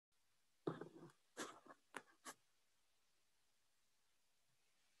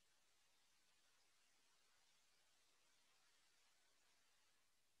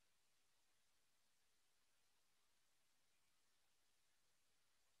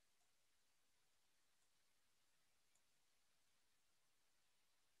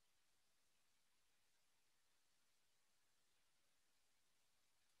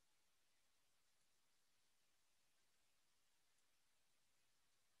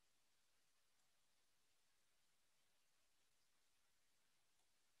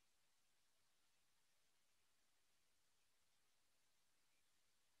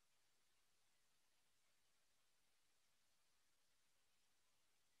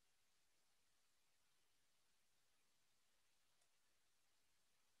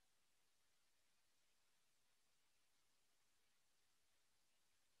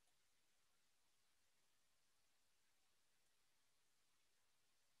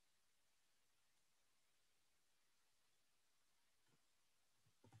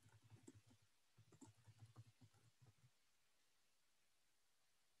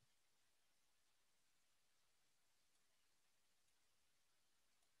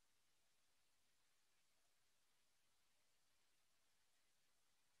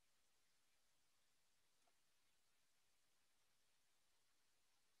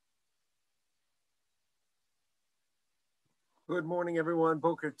Good morning, everyone.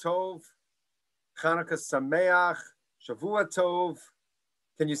 Boker Tov, Chanukah Sameach, Shavua Tov.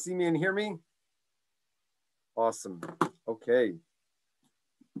 Can you see me and hear me? Awesome. Okay.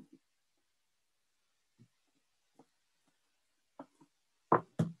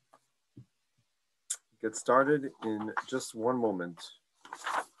 Get started in just one moment.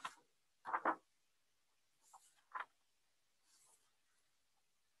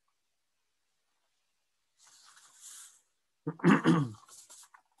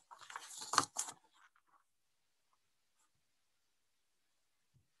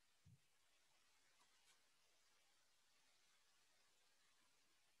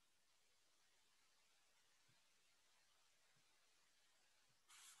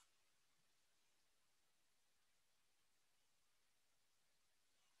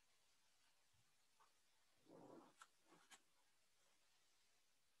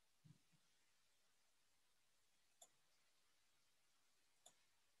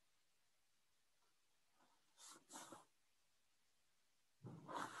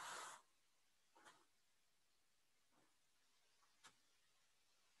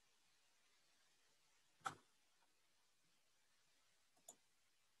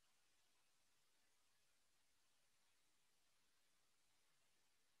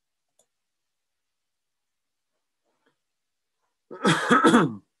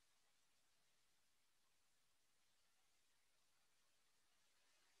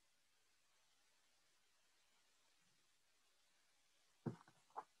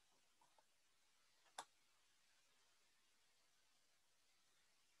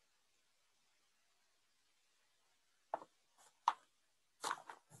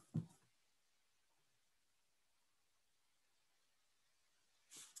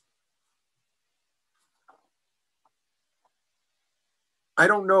 I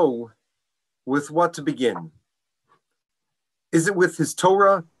don't know with what to begin. Is it with his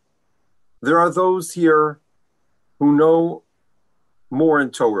Torah? There are those here who know more in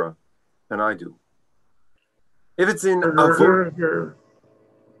Torah than I do. If it's in Avot,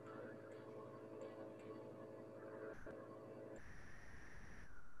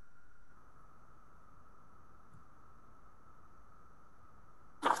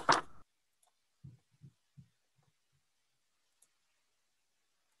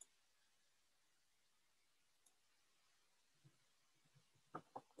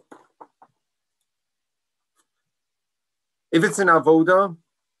 if it's in Avoda,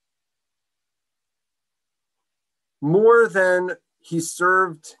 more than he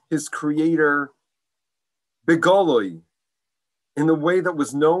served his creator begoloi, in the way that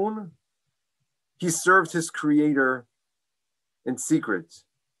was known, he served his creator in secret.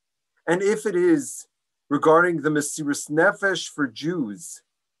 And if it is regarding the Mesiras Nefesh for Jews,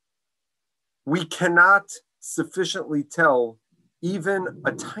 we cannot sufficiently tell even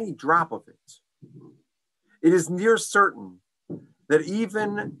a tiny drop of it. It is near certain that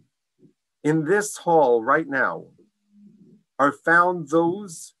even in this hall right now are found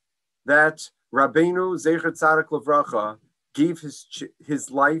those that Rabbeinu Zecher Tzaddik Levracha gave his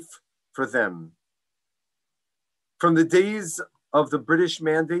life for them. From the days of the British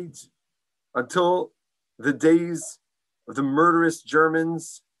Mandate until the days of the murderous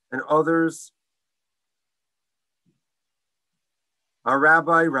Germans and others, our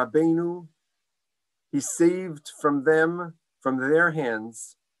Rabbi Rabbeinu, he saved from them, from their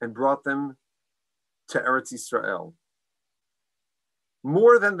hands, and brought them to Eretz Yisrael.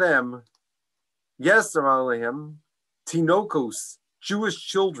 More than them, yes, Alehem, Tinokos, Jewish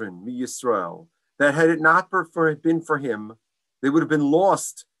children, mi Yisrael, that had it not been for him, they would have been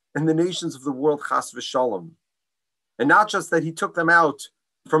lost in the nations of the world, chas v'shalom. And not just that he took them out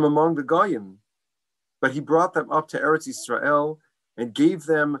from among the Goyim, but he brought them up to Eretz Yisrael and gave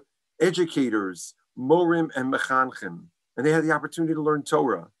them educators, morim and mechanchim, and they had the opportunity to learn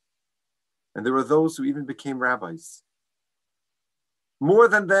Torah. And there were those who even became rabbis. More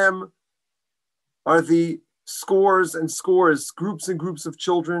than them are the scores and scores, groups and groups of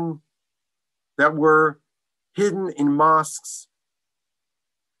children that were hidden in mosques,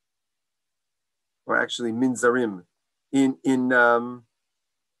 or actually minzarim, in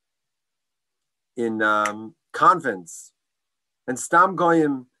convents, and Stam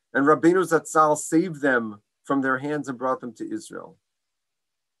Goyim and Rabbeinu Zatzal saved them from their hands and brought them to Israel.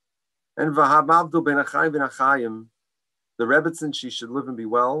 And Vahabavdu ben Achayim ben Achayim, the Rebbetzin, she should live and be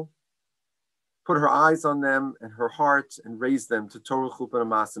well, put her eyes on them and her heart and raised them to Torah Chuppah and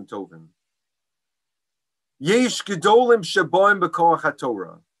Masim Tovim. Yesh Gedolim Sheboim B'Koach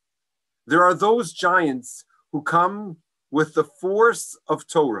HaTorah. There are those giants who come with the force of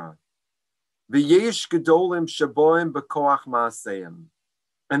Torah. V'yesh gedolim shaboim b'koach ma'aseim.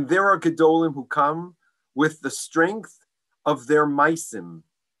 And there are gedolim who come with the strength of their maisim,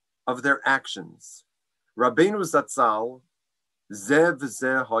 of their actions. Rabbeinu Zatzal, zeh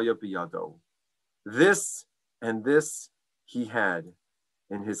v'zeh haya biyado. This and this he had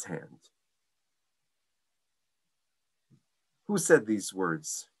in his hand. Who said these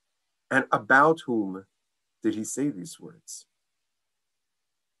words? And about whom did he say these words?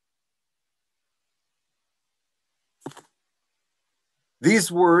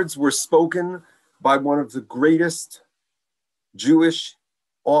 These words were spoken by one of the greatest Jewish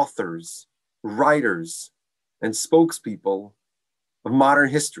authors, writers, and spokespeople of modern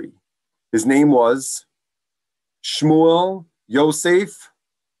history. His name was Shmuel Yosef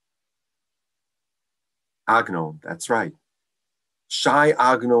Agnon. That's right. Shai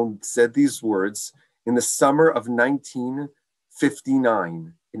Agnon said these words in the summer of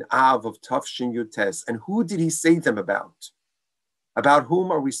 1959 in Av of Tafshin Yutes. And who did he say them about? About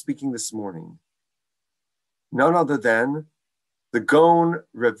whom are we speaking this morning? None other than the Gaon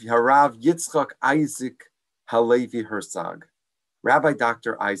Harav Yitzchak Isaac Halevi Herzog, Rabbi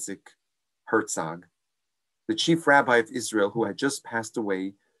Dr. Isaac Herzog, the chief rabbi of Israel who had just passed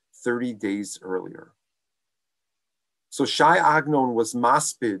away 30 days earlier. So Shai Agnon was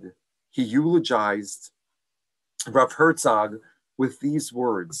maspid. He eulogized Rav Herzog with these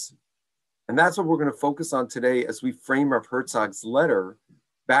words. And that's what we're going to focus on today as we frame Rav Herzog's letter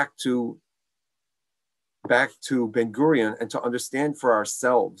back to Ben-Gurion and to understand for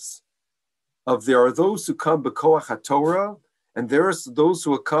ourselves of there are those who come b'koach HaTorah and there are those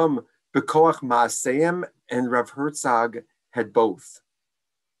who come b'koach Ma'aseim, and Rav Herzog had both.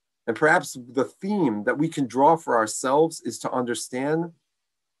 And perhaps the theme that we can draw for ourselves is to understand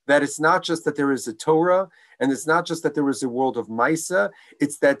that it's not just that there is a Torah, and it's not just that there is a world of Maisa,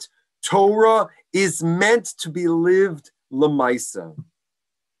 it's that Torah is meant to be lived l'Maisa.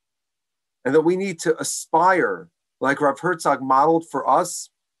 And that we need to aspire, like Rav Herzog modeled for us,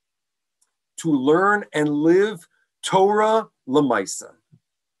 to learn and live Torah l'Maisa.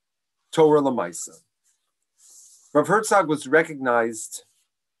 Torah l'Maisa. Rav Herzog was recognized.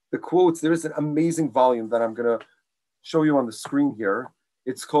 The quotes, there is an amazing volume that I'm going to show you on the screen here.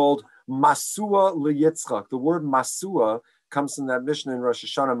 It's called Masua LeYitzchak. The word Masua comes from that mission in Rosh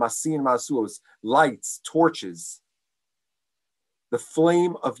Hashanah, Masi and Masuos, lights, torches, the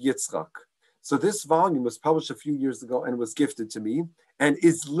flame of Yitzchak. So this volume was published a few years ago and was gifted to me and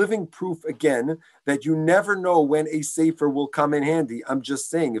is living proof again that you never know when a sefer will come in handy. I'm just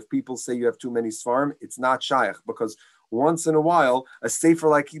saying, if people say you have too many svarim, it's not shaykh, because once in a while, a sefer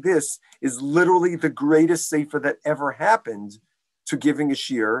like this is literally the greatest sefer that ever happened to giving a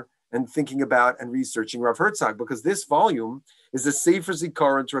shir and thinking about and researching Rav Herzog, because this volume is a sefer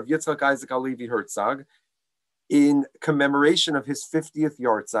zikaron to Rav Yitzchak Isaac Halevi Herzog in commemoration of his 50th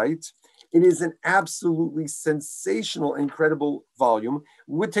yahrzeit. It is an absolutely sensational, incredible volume.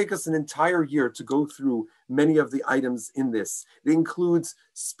 It would take us an entire year to go through many of the items in this. It includes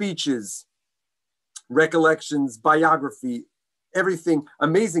speeches, recollections, biography, everything,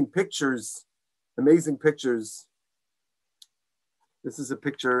 amazing pictures, amazing pictures. This is a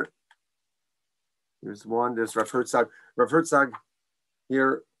picture. There's one, there's Rav Herzog. Rav Herzog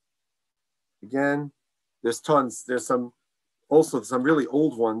here again. There's tons. There's also some really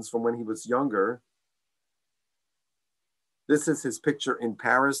old ones from when he was younger. This is his picture in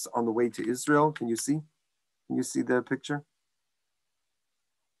Paris on the way to Israel. Can you see? Can you see the picture?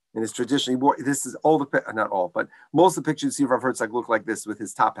 In his tradition, he wore, this is all the, not all, but most of the pictures you see of Rav Herzog look like this with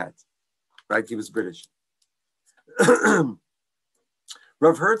his top hat, right? He was British.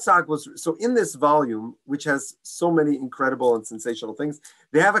 Rav Herzog was, so in this volume, which has so many incredible and sensational things,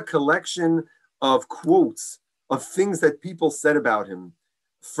 they have a collection of quotes of things that people said about him,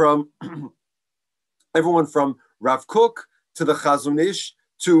 from everyone from Rav Kook to the Chazon Ish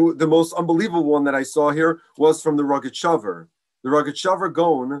to the most unbelievable one that I saw here was from the Rogatchover. The Rogatchover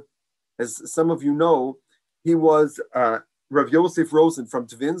Gaon, as some of you know, he was Rav Yosef Rosen from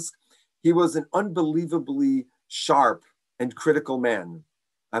Tvinsk. He was an unbelievably sharp and critical man.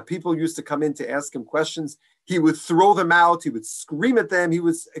 People used to come in to ask him questions. He would throw them out. He would scream at them. He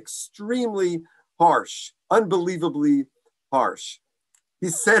was extremely harsh, unbelievably harsh. He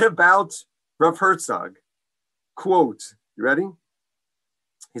said about Rav Herzog, quote, you ready?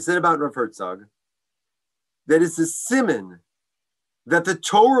 He said about Rav Herzog, that it's a siman that the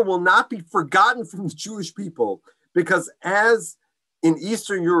Torah will not be forgotten from the Jewish people, because as in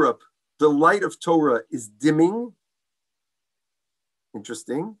Eastern Europe, the light of Torah is dimming.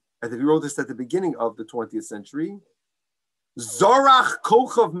 Interesting. I think he wrote this at the beginning of the 20th century. Zorach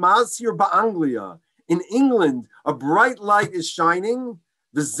Kochav Masir Ba'Anglia. In England, a bright light is shining.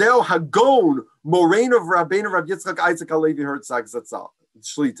 V'zeo Hagon, Morain of Rabbeinu Rav Yitzchak Isaac Halevi Herzog Zatzal,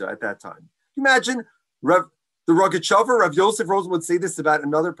 Shlita at that time. Imagine the Rogachover, Rav Yosef Rosen would say this about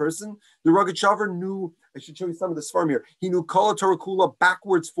another person. The Rogachover knew, I should show you some of this from here. He knew Kol Torah Kula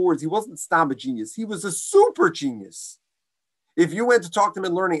backwards, forwards. He wasn't Stam a genius. He was a super genius. If you went to talk to him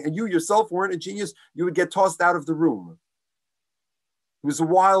in learning and you yourself weren't a genius, you would get tossed out of the room. He was a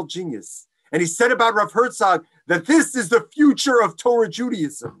wild genius. And he said about Rav Herzog that this is the future of Torah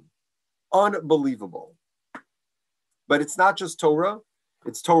Judaism. Unbelievable. But it's not just Torah,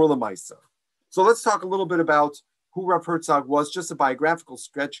 it's Torah L'maisa. So let's talk a little bit about who Rav Herzog was, just a biographical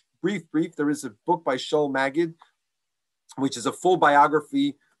sketch. Brief. There is a book by Shaul Magid, which is a full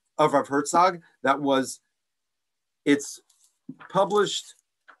biography of Rav Herzog it's published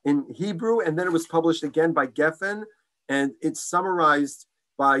in Hebrew, and then it was published again by Geffen, and it's summarized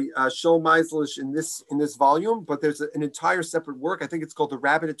by Shaul Meislish in this volume, but there's an entire separate work. I think it's called The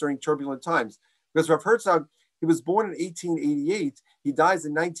Rabbinate During Turbulent Times. Because Rav Herzog, he was born in 1888, he dies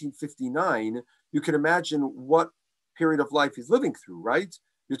in 1959. You can imagine what period of life he's living through, right?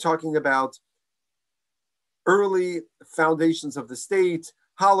 You're talking about early foundations of the state,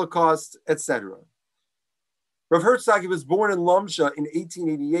 Holocaust, etc. Rav Herzog, he was born in Lomsha in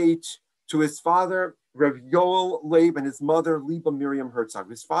 1888 to his father, Rav Yoel Leib, and his mother, Liba Miriam Herzog.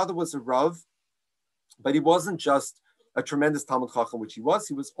 His father was a Rav, but he wasn't just a tremendous Talmud Chacham, which he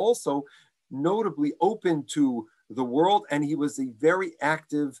was also notably open to the world, and he was a very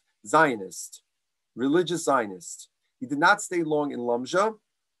active Zionist, religious Zionist. He did not stay long in Lomsha,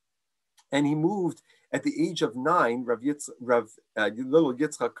 and he moved at the age of 9. Little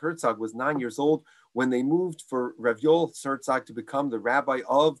Yitzchak Herzog was 9 years old when they moved for Rav Yoel Herzog to become the rabbi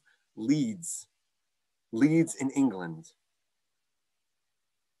of Leeds in England.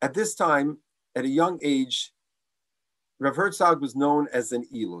 At this time, at a young age, Rav Herzog was known as an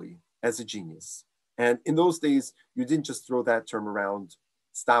Eloi, as a genius. And in those days, you didn't just throw that term around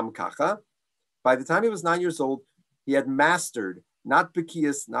stam kacha. By the time he was 9 years old, he had mastered, not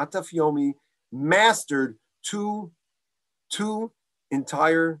Bekias, not Tafyomi, mastered two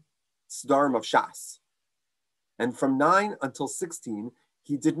entire Sdarim of Shas. And from 9 until 16,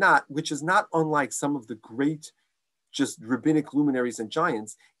 he did not, which is not unlike some of the great just rabbinic luminaries and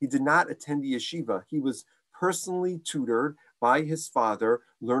giants, he did not attend the yeshiva. He was personally tutored by his father,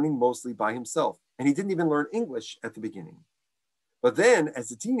 learning mostly by himself. And he didn't even learn English at the beginning. But then,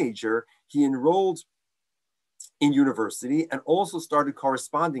 as a teenager, he enrolled in university and also started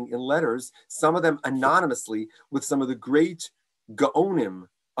corresponding in letters, some of them anonymously, with some of the great Gaonim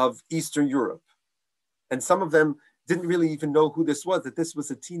of Eastern Europe. And some of them didn't really even know who this was, that this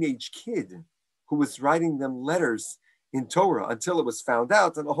was a teenage kid who was writing them letters in Torah until it was found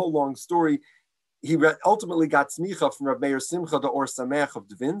out. And a whole long story. He ultimately got smicha from Reb Meir Simcha, the Or Sameach of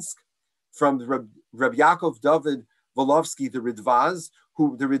Dvinsk, from Reb Yaakov David Volovsky, the Ridvaz,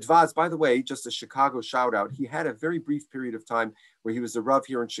 who the Ridvaz, by the way, just a Chicago shout out, he had a very brief period of time where he was a Rav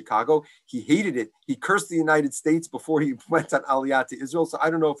here in Chicago. He hated it. He cursed the United States before he went on Aliyah to Israel. So I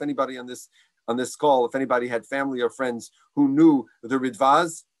don't know if anybody on this call, if anybody had family or friends who knew the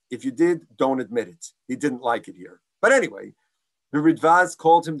Ridvaz. If you did, don't admit it. He didn't like it here. But anyway, the Ridvaz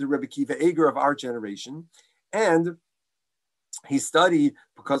called him the Rebbe Kiva Eger of our generation. And he studied,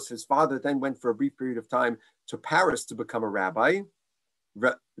 because his father then went for a brief period of time to Paris to become a rabbi.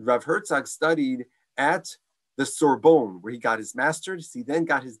 Rav Herzog studied at the Sorbonne, where he got his master's. He then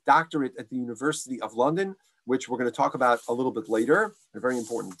got his doctorate at the University of London, which we're going to talk about a little bit later, a very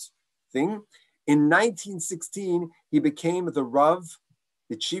important thing. In 1916, he became the Rav,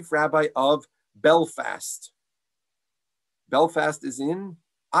 the chief rabbi of Belfast. Belfast is in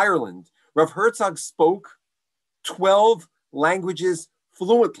Ireland. Rav Herzog spoke 12 languages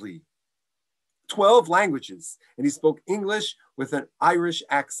fluently. 12 languages. And he spoke English with an Irish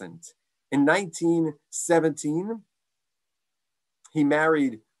accent. In 1917, he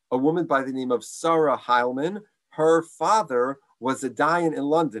married a woman by the name of Sarah Heilman. Her father was a dayan in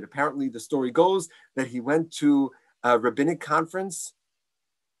London. Apparently, the story goes that he went to a rabbinic conference,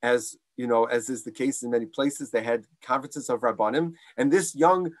 as you know, as is the case in many places. They had conferences of rabbanim, and this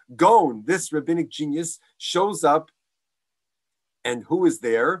young Gaon, this rabbinic genius, shows up. And who is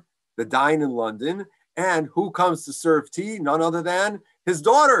there? The dayan in London. And who comes to serve tea? None other than his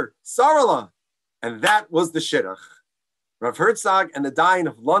daughter, Sarala. And that was the shidduch. Rav Herzog and the dayan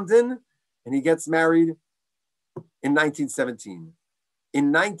of London, and he gets married in 1917. In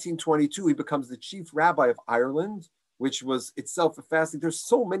 1922, he becomes the chief rabbi of Ireland, which was itself a fascinating. There's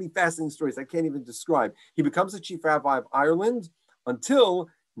so many fascinating stories I can't even describe. He becomes the chief rabbi of Ireland until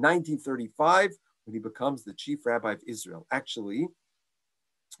 1935, when he becomes the chief rabbi of Israel. Actually,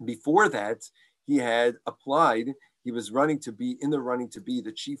 before that, he had applied. He was running to be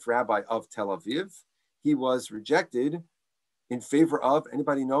the chief rabbi of Tel Aviv. He was rejected in favor of,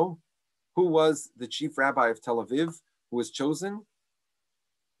 anybody know who was the chief rabbi of Tel Aviv, who was chosen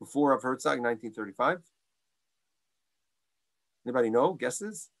before of Herzog in 1935? Anybody know?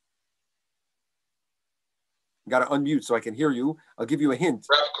 Guesses? You got to unmute so I can hear you. I'll give you a hint.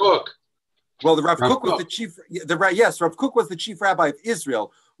 Rav Kook. Well, the Rav Kook was the chief. Yes, Rav Kook was the chief rabbi of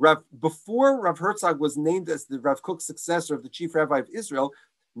Israel. Before Rav Herzog was named as the Rav Kook successor of the chief rabbi of Israel,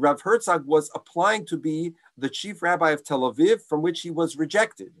 Rav Herzog was applying to be the chief rabbi of Tel Aviv, from which he was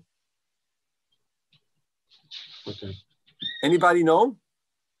rejected. Okay. Anybody know?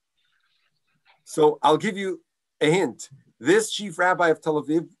 So I'll give you a hint. This chief rabbi of Tel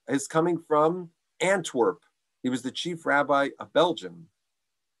Aviv is coming from Antwerp. He was the chief rabbi of Belgium.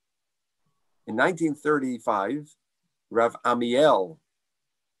 In 1935, Rav Amiel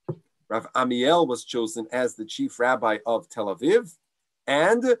was chosen as the chief rabbi of Tel Aviv.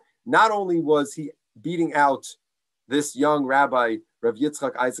 And not only was he beating out this young rabbi, Rav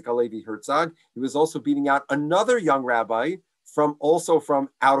Yizchak Isaac Halevi Herzog, he was also beating out another young rabbi from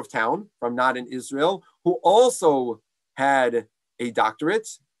out of town, from not in Israel, who also had a doctorate.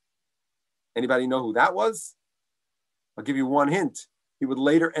 Anybody know who that was? I'll give you one hint. He would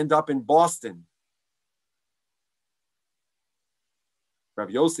later end up in Boston. Rav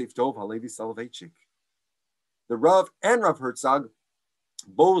Yosef Dov Halevi Soloveitchik. The Rav and Rav Herzog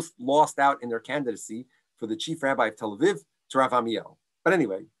both lost out in their candidacy for the chief rabbi of Tel Aviv to Rav Amiel. But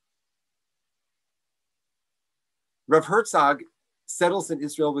anyway, Rav Herzog settles in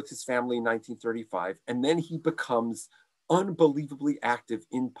Israel with his family in 1935, and then he becomes unbelievably active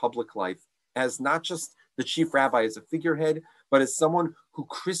in public life as not just the chief rabbi as a figurehead, but as someone who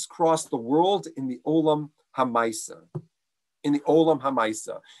crisscrossed the world in the Olam HaMaisa.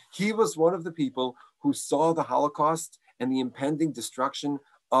 He was one of the people who saw the Holocaust and the impending destruction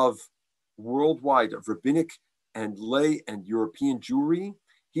of worldwide, of rabbinic and lay and European Jewry.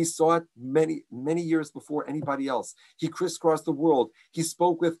 He saw it many, many years before anybody else. He crisscrossed the world. He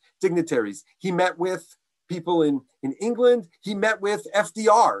spoke with dignitaries. He met with people in England. He met with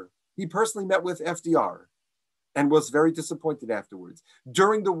FDR. He personally met with FDR and was very disappointed afterwards.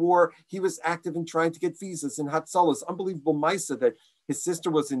 During the war, he was active in trying to get visas in Hatzalas. Unbelievable Maisa that his sister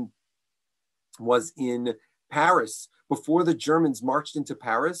was in Paris before the Germans marched into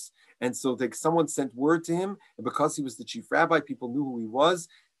Paris. And so someone sent word to him. And because he was the chief rabbi, people knew who he was.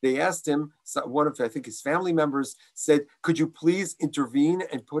 They asked him, one of, I think, his family members said, could you please intervene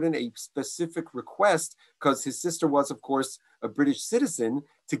and put in a specific request, because his sister was, of course, a British citizen,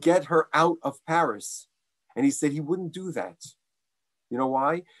 to get her out of Paris. And he said he wouldn't do that. You know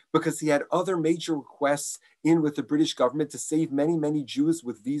why? Because he had other major requests in with the British government to save many, many Jews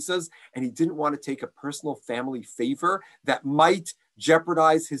with visas, and he didn't want to take a personal family favor that might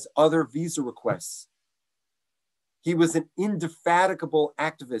jeopardize his other visa requests. He was an indefatigable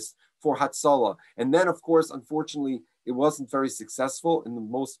activist for Hatzalah. And then, of course, unfortunately, it wasn't very successful in the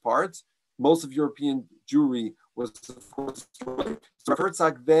most part. Most of European Jewry was, of course, destroyed. So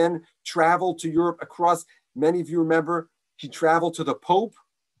Herzog then traveled to Europe across, many of you remember, he traveled to the Pope,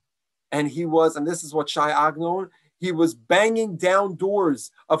 and he was, and this is what Shai Agnon, he was banging down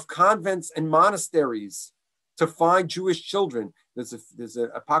doors of convents and monasteries to find Jewish children. There's an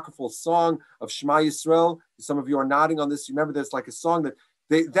apocryphal song of Shema Yisrael. Some of you are nodding on this. You remember there's like a song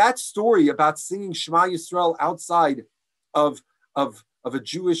that story about singing Shema Yisrael outside of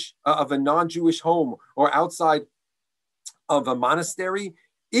a non-Jewish home or outside of a monastery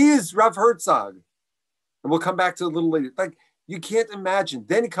is Rav Herzog. And we'll come back to it a little later. Like, you can't imagine.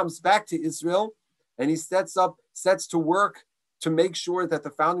 Then he comes back to Israel and he sets to work to make sure that the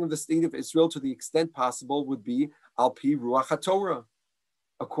founding of the state of Israel, to the extent possible, would be al pi ruach haTorah,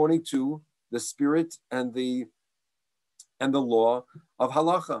 according to the spirit and the law of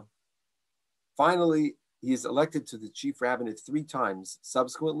halacha. Finally, he is elected to the chief rabbinate 3 times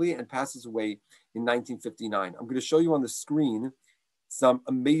subsequently and passes away in 1959. I'm going to show you on the screen some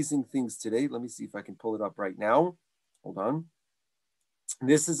amazing things today. Let me see if I can pull it up right now. Hold on.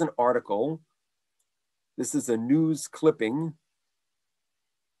 This is an article. This is a news clipping.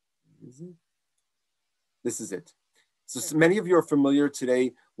 This is it. So many of you are familiar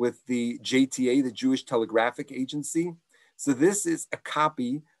today with the JTA, the Jewish Telegraphic Agency. So this is a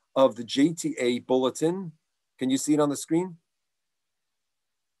copy of the JTA bulletin. Can you see it on the screen?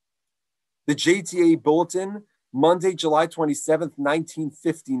 The JTA bulletin Monday, July 27th,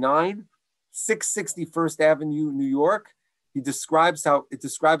 1959, 661st Avenue, New York. It describes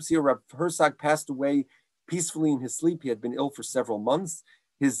here Rav Herzog passed away peacefully in his sleep. He had been ill for several months.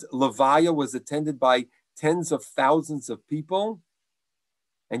 His levaya was attended by tens of thousands of people.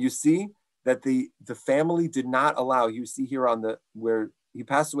 And you see that the family did not allow, you see here where he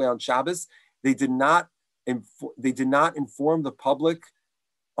passed away on Shabbos, they did not inform the public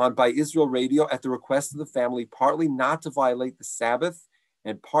by Israel radio at the request of the family, partly not to violate the Sabbath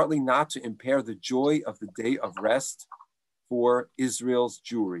and partly not to impair the joy of the day of rest for Israel's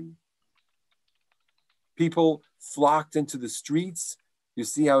Jewry. People flocked into the streets. You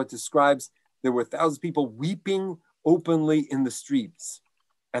see how it describes there were thousands of people weeping openly in the streets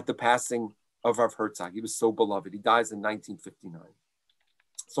at the passing of Rav Herzog. He was so beloved. He dies in 1959.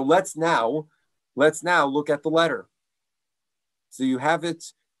 So let's now look at the letter. So you have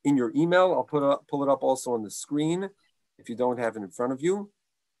it in your email. I'll pull it up also on the screen if you don't have it in front of you.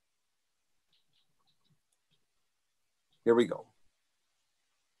 Here we go.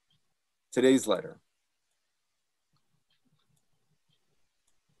 Today's letter.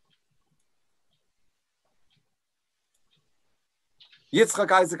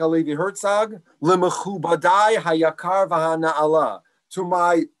 Yizchak Isaac Halevi Herzog, Lemechubadai Hayakar V'Hana'ala, to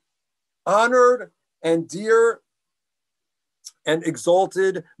my honored and dear and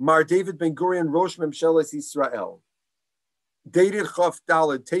exalted Mar David Ben Gurion Rosh Memsheles Yisrael. Dated Chaf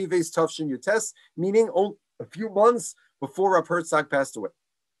Daled Teves Tavshin Yutes, meaning a few months before Rav Herzog passed away.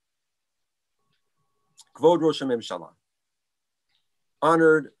 Kvod Rosh HaMemshala,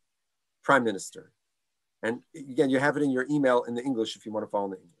 honored Prime Minister. And again, you have it in your email in the English if you want to follow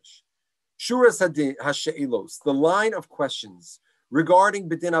in the English. Shuras HaShe'ilos, the line of questions regarding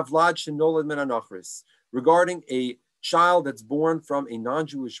B'din Avlad Shenolad Min HaNachris, regarding a child that's born from a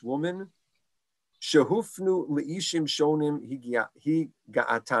non-Jewish woman, Shehufnu Le'ishim Shonim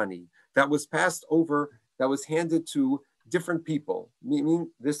Higa'atani, that was passed over, that was handed to different people.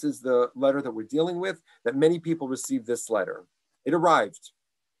 Meaning, this is the letter that we're dealing with, that many people received this letter. It arrived.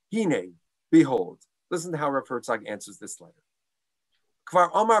 Hine, behold. Listen to how Rav Herzog answers this letter. Kvar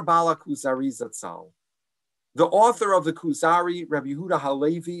Omar Bala Kuzari Zatzal. The author of the Kuzari, Rabbi Yehuda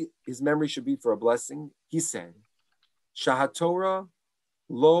Halevi, his memory should be for a blessing. He said, Shahatorah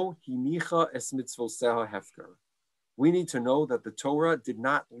lo hinicha es mitzvoseha hefker. We need to know that the Torah did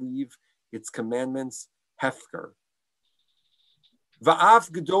not leave its commandments hefker. Va'af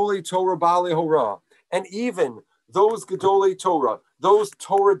gedolei Torah ba'alei hora. And even those gedolei Torah, those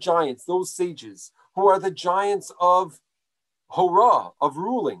Torah giants, those sages, who are the giants of hora, of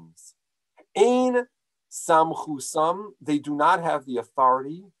rulings, ein samchusam, they do not have the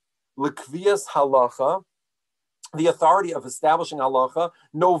authority, lekvias halacha, the authority of establishing halacha,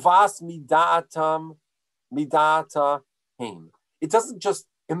 novas midata haim. It doesn't just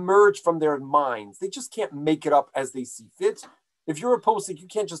emerge from their minds. They just can't make it up as they see fit. If you're a posik, you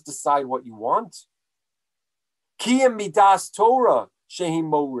can't just decide what you want. Kiyam midas Torah shehim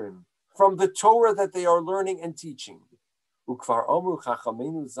morim, from the Torah that they are learning and teaching. Ukvar omru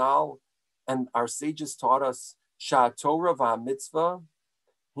chachamenu zal, and our sages taught us, Shah Torah v'ha-mitzvah,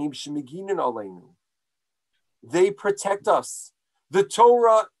 him shemiginin aleinu. They protect us. The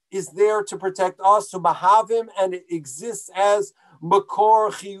Torah is there to protect us, to mahavim, and it exists as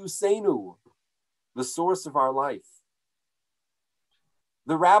makor chiyusenu, the source of our life.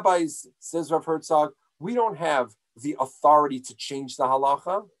 The rabbis, says Rav Herzog, we don't have the authority to change the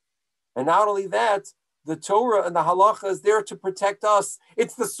halacha. And not only that, the Torah and the halacha is there to protect us.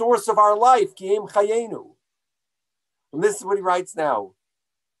 It's the source of our life. Ki'em chayenu. And this is what he writes now.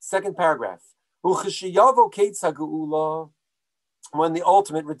 Second paragraph. When the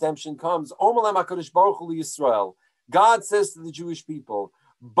ultimate redemption comes, God says to the Jewish people,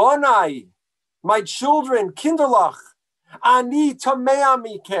 Bonai, my children, kinderlach, ani tamea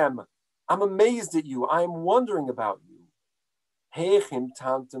mikem. I'm amazed at you. I am wondering about you.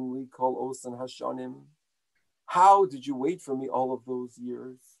 How did you wait for me all of those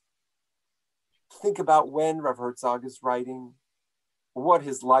years? Think about when Rav Herzog is writing, what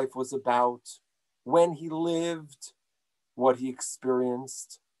his life was about, when he lived, what he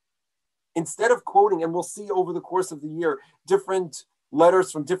experienced. Instead of quoting, and we'll see over the course of the year, different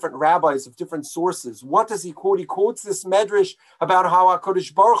letters from different rabbis of different sources. What does he quote? He quotes this medrash about how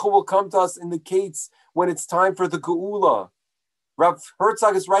HaKadosh Baruch Hu will come to us in the gates when it's time for the Geula. Rav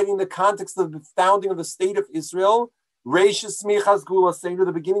Herzog is writing in the context of the founding of the state of Israel, Reishis Smichas Geula, saying to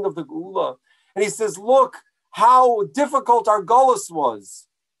the beginning of the Geula. And he says, look how difficult our Golus was.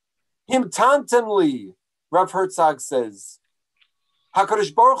 Him tantemli, Rav Herzog says.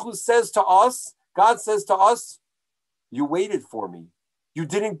 HaKadosh Baruch Hu says to us, God says to us, You waited for me. You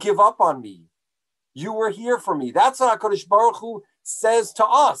didn't give up on me. You were here for me. That's what HaKadosh Baruch Hu says to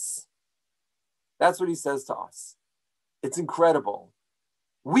us. That's what he says to us. It's incredible.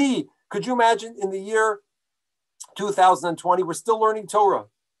 Could you imagine in the year 2020, we're still learning Torah.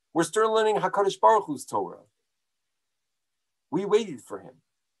 We're still learning HaKadosh Baruch Hu's Torah. We waited for him.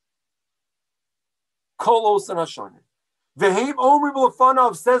 Kol Osan Hashanim. Ve'hem Omri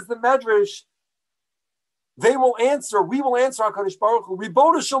B'Lefanav, says the Medrash, we will answer HaKadosh Baruch Hu,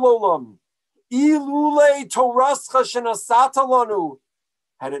 Ribona Shalom, Ilule Torascha Shenasata Lanu.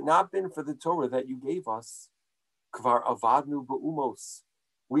 Had it not been for the Torah that you gave us, Kvar Avadnu Ba'umos,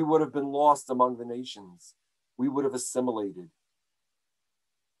 we would have been lost among the nations. We would have assimilated.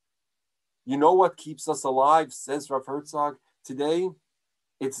 You know what keeps us alive, says Rav Herzog, today?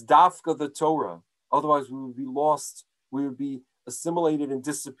 It's Dafka the Torah. Otherwise, we would be lost. We would be assimilated and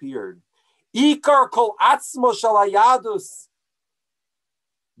disappeared. Ikar kol atzmo shalayadus.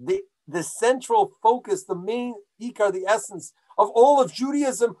 The central focus, the main ikar, the essence of all of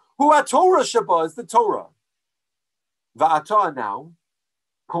Judaism, hu ha-Torah sheba, is the Torah. Va'ata now,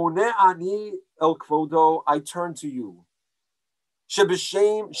 poneh ani el kvodo, I turn to you.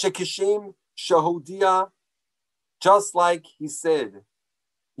 Shebishem, shekishem, shahodia, just like he said,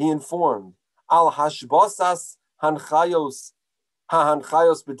 he informed, al hashbosas hanchayos,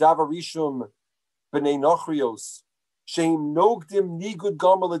 ha-hanchayos bedavarishum b'nei nochrios, sheim nogdim nigud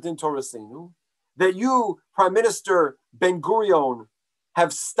gomer ledin torasenu, that you, Prime Minister Ben-Gurion,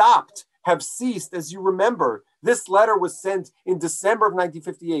 have stopped, have ceased. As you remember, this letter was sent in December of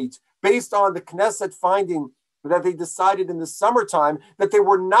 1958, based on the Knesset finding that they decided in the summertime that they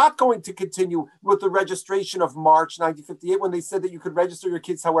were not going to continue with the registration of March 1958, when they said that you could register your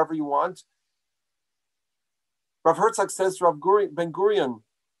kids however you want. Rav Herzog says to Rav Ben-Gurion,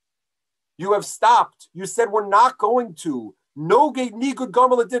 you have stopped. You said we're not going to. No gate nigud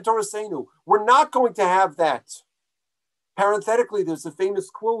gomer ledin torasenu. We're not going to have that. Parenthetically, there's a famous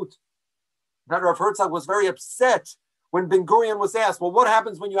quote that Rav Herzog was very upset when Ben-Gurion was asked, well, what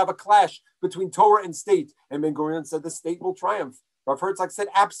happens when you have a clash between Torah and state? And Ben-Gurion said the state will triumph. Rav Herzog said,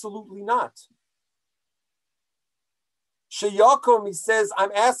 absolutely not. Sheyakom, he says,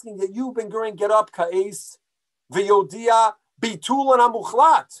 I'm asking that you, Ben-Gurion, get up, ka'es, v'yodia, bitulan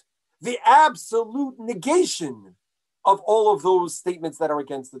hamuchlat, the absolute negation of all of those statements that are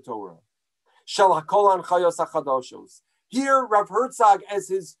against the Torah. Shel hakol hanchayos hachadoshos. Here, Rav Herzog,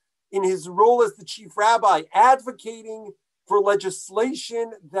 in his role as the chief rabbi, advocating for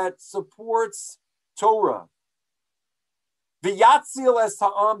legislation that supports Torah. V'yatzil es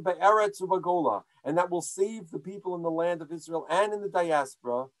ha'am be'eretz u'bagola, and that will save the people in the land of Israel and in the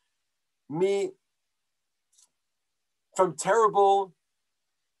diaspora from terrible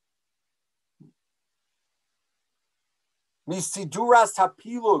misiduras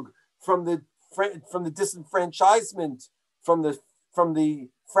hapilug, from the disenfranchisement, from the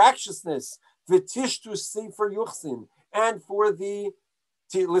fractiousness, v'tishtu sefer yuchsin, and for the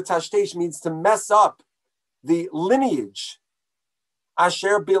litashtesh means to mess up the lineage.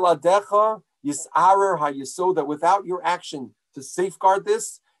 Asher biladecha yisarer hayisod, that without your action to safeguard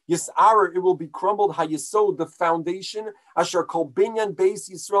this, yisarer, it will be crumbled, hayisod, the foundation, asher kol binyan beis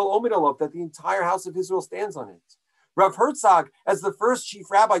Yisrael omid alav, that the entire house of Israel stands on it. Rav Herzog, as the first chief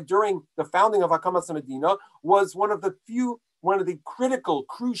rabbi during the founding of Hakamas HaMedina, was one of the critical,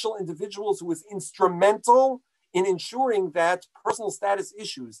 crucial individuals who was instrumental in ensuring that personal status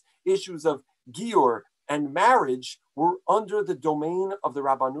issues of giur and marriage, were under the domain of the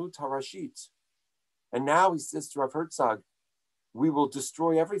Rabbanut Harashit. And now he says to Rav Herzog, we will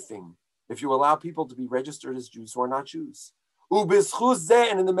destroy everything if you allow people to be registered as Jews who are not Jews. And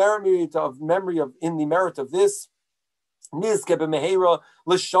in the merit of this, we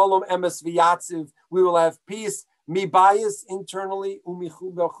will have peace, mibayis internally,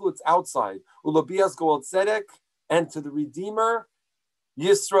 outside, ulabias goel tzedek, and to the Redeemer,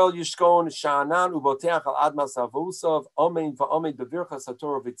 Yisrael Yishkon Sha'anan uboteach al admas avosav amen va'amen bevirchas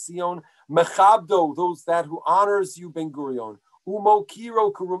haTorah v'tzion mechabdo, those that who honors you, Ben-Gurion, umo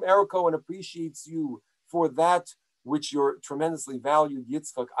kiro kurum eriko, and appreciates you for that which you're tremendously valued,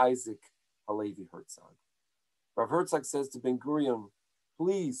 Yizchak Isaac Halevi Herzog. Rav Herzog says to Ben-Gurion,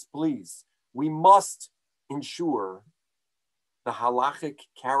 please, we must ensure the halachic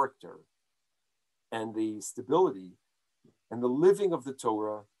character and the stability and the living of the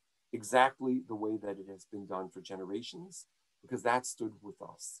Torah exactly the way that it has been done for generations, because that stood with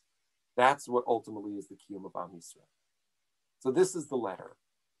us. That's what ultimately is the Kiyum of Am Yisrael. So this is the letter.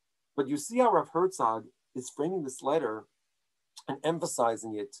 But you see how Rav Herzog is framing this letter and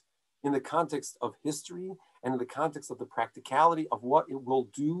emphasizing it in the context of history and in the context of the practicality of what it will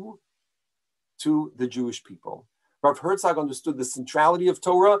do to the Jewish people. Rav Herzog understood the centrality of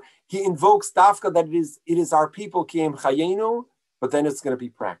Torah. He invokes dafka that it is our people, Kiem Chayenu, but then it's going to be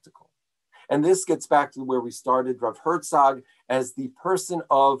practical. And this gets back to where we started, Rav Herzog as the person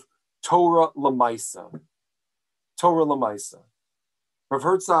of Torah Lamaisa. Torah Lamaisa. Rav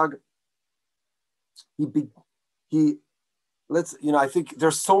Herzog, I think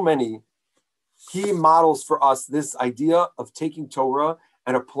there's so many. He models for us this idea of taking Torah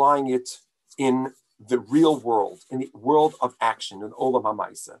and applying it in the real world, in the world of action, in Olam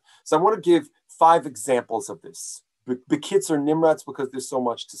HaMaisa. So I want to give 5 examples of this. Bekitzer Nimratz, because there's so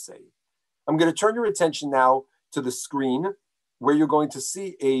much to say. I'm going to turn your attention now to the screen where you're going to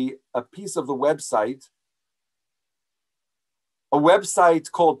see a piece of the website, a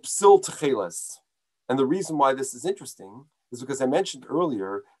website called Psil Techeles. And the reason why this is interesting is because I mentioned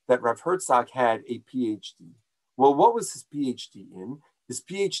earlier that Rav Herzog had a PhD. Well, what was his PhD in? His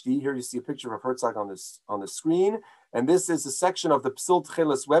PhD, here you see a picture of Herzog on the screen, and this is a section of the Psil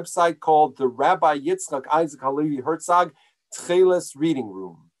Techeles website called the Rabbi Yizchak Isaac Halevi Herzog Techeles Reading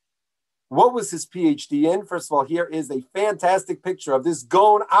Room. What was his PhD in? First of all, here is a fantastic picture of this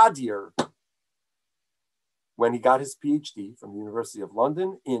Gaon Adir when he got his PhD from the University of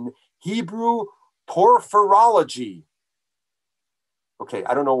London in Hebrew porphyrology. Okay,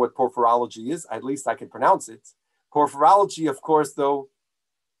 I don't know what porphyrology is. At least I can pronounce it. Porphyrology, of course, though,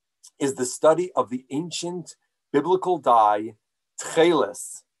 is the study of the ancient biblical dye,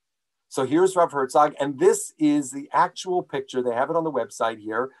 Techeles. So here's Rav Herzog, and this is the actual picture. They have it on the website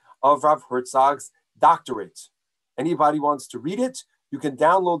here of Rav Herzog's doctorate. Anybody wants to read it, you can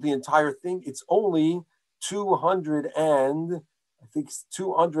download the entire thing. It's only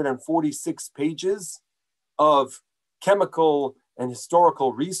 246 pages of chemical and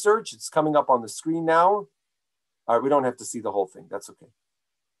historical research. It's coming up on the screen now. All right, we don't have to see the whole thing. That's okay.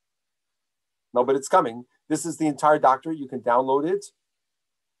 No, but it's coming. This is the entire doctorate. You can download it.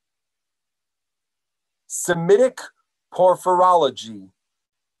 Semitic porphyrology.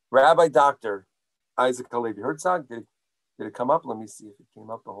 Rabbi Dr. Isaac Halevi Herzog. Did it come up? Let me see if it came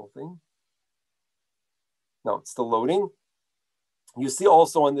up, the whole thing. No, it's still loading. You see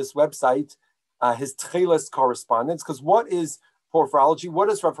also on this website his Techeles correspondence, because what is porphyrology? What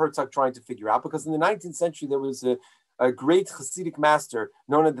is Rav Herzog trying to figure out? Because in the 19th century, there was a great Hasidic master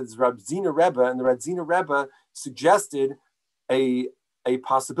known as Radzina Rebbe, and the Radzina Rebbe suggested a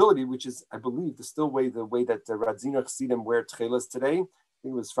possibility, which is, I believe, the way that the Radzina Hasidim wear Techeles today. I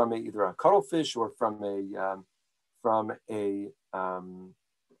think it was from either a cuttlefish or from a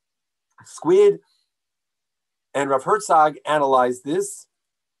squid. And Rav Herzog analyzed this.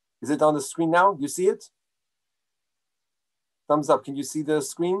 Is it on the screen now? You see it? Thumbs up. Can you see the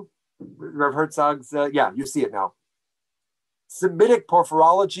screen? Rav Herzog's, yeah, you see it now. Semitic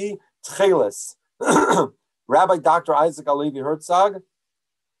porphyrology, Techeles. Rabbi Dr. Isaac Halevi Herzog,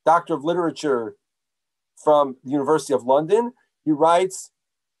 Doctor of Literature from the University of London. He writes,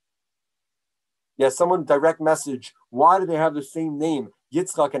 someone direct message, why do they have the same name,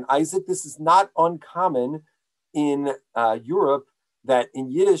 Yitzchak and Isaac? This is not uncommon in Europe, that in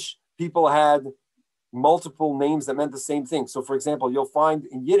Yiddish, people had multiple names that meant the same thing. So for example, you'll find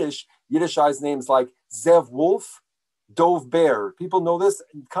in Yiddishized names like Zev Wolf, Dove Bear. People know this.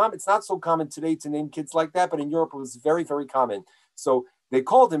 It's not so common today to name kids like that, but in Europe it was very, very common. So they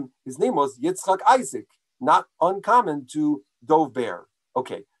called him, his name was Yitzchak Isaac, not uncommon to Dove Bear.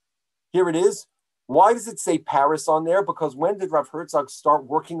 Okay, here it is. Why does it say Paris on there? Because when did Rav Herzog start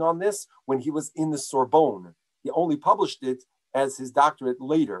working on this? When he was in the Sorbonne. He only published it as his doctorate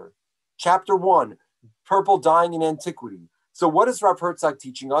later. Chapter 1, Purple Dyeing in Antiquity. So what is Rav Herzog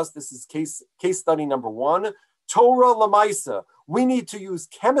teaching us? This is case study number 1. Torah Lamaisa. We need to use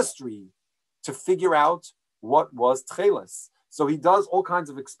chemistry to figure out what was Techeles. So he does all kinds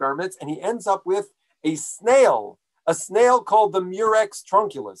of experiments, and he ends up with a snail called the Murex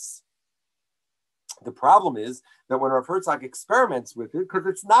trunculus. The problem is that when Rav Herzog experiments with it, because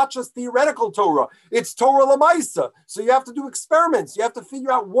it's not just theoretical Torah, it's Torah Lamaisa. So you have to do experiments. You have to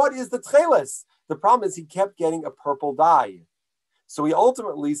figure out what is the Techeles. The problem is he kept getting a purple dye. So he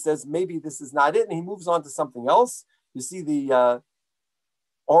ultimately says, maybe this is not it, and he moves on to something else. You see the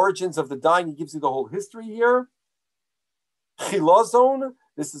origins of the dye, and he gives you the whole history here. Chilazon,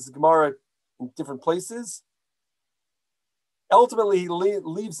 this is Gemara in different places. Ultimately, he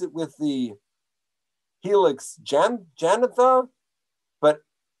leaves it with the Helix Janitha, but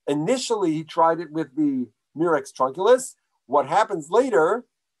initially he tried it with the Murex trunculus. What happens later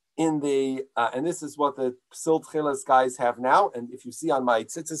in the, and this is what the Psil Techeles guys have now, and if you see on my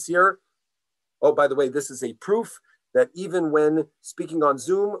tzitzis here, Oh, by the way, this is a proof that even when speaking on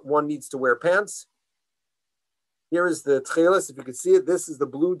Zoom, one needs to wear pants. Here is the tchelis. If you can see it, this is the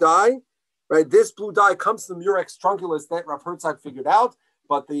blue dye, right? This blue dye comes from the Murex trunculus that Rav Herzog figured out.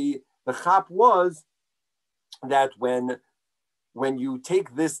 But the chap was that when you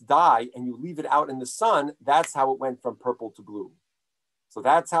take this dye and you leave it out in the sun, that's how it went from purple to blue. So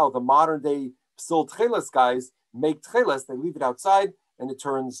that's how the modern day psil tchelis guys make tchelis. They leave it outside and it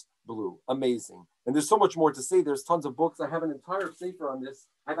turns blue. Amazing. And there's so much more to say. There's tons of books. I have an entire sefer on this.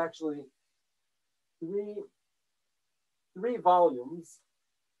 I have actually three volumes.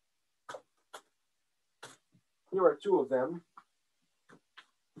 Here are two of them.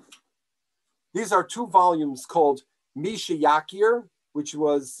 These are two volumes called Misha Yakir, which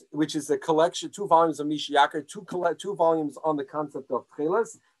is a collection, two volumes of Misha Yakir, two volumes on the concept of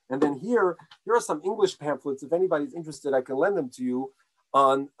tchelis. And then here are some English pamphlets. If anybody's interested, I can lend them to you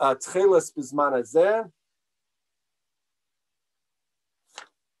on tchelis bizman hazeh.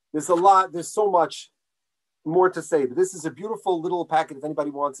 There's a lot, there's so much more to say. But this is a beautiful little packet. If anybody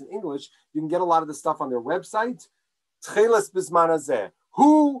wants in English, you can get a lot of the stuff on their website. Tchelis bizman hazeh.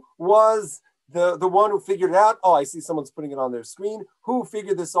 Who was the one who figured it out? Oh, I see someone's putting it on their screen. Who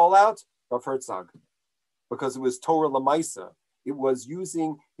figured this all out? Rav Herzog. Because it was Torah Lamaisa. It was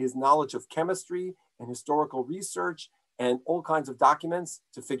using his knowledge of chemistry and historical research and all kinds of documents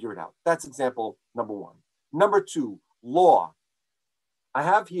to figure it out. That's example number one. Number two, law. I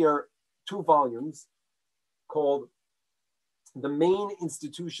have here two volumes called The Main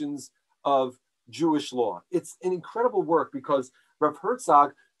Institutions of Jewish Law. It's an incredible work because Rav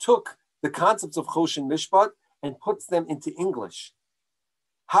Herzog took the concepts of Choshen Mishpat and puts them into English.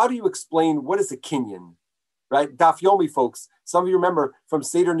 How do you explain what is a kinyan? Right? Daf Yomi, folks. Some of you remember from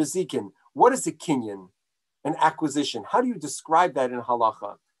Seder Nezikin. What is a kinyan? An acquisition. How do you describe that in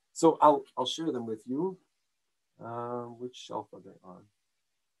halacha? So I'll share them with you. Which shelf are they on?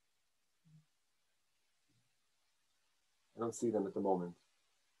 I don't see them at the moment.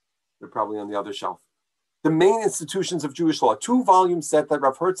 They're probably on the other shelf. The Main Institutions of Jewish Law, 2-volume set that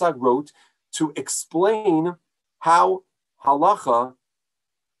Rav Herzog wrote to explain how halacha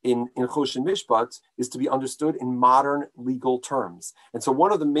in Choshen Mishpat is to be understood in modern legal terms. And so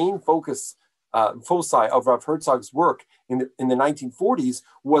one of the main foci of Rav Herzog's work in the 1940s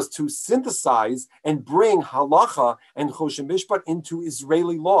was to synthesize and bring halacha and Choshen Mishpat into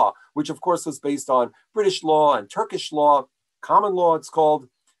Israeli law, which of course was based on British law and Turkish law, common law it's called.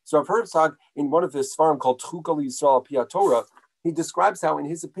 So Rav Herzog, in one of his svarim called Tchuka Yisrael Pia Torah, he describes how, in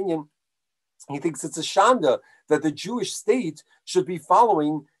his opinion, he thinks it's a shanda that the Jewish state should be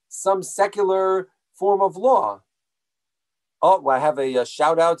following some secular form of law. Oh, well, I have a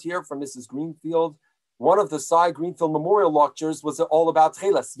shout out here from Mrs. Greenfield. One of the Cy Greenfield Memorial lectures was all about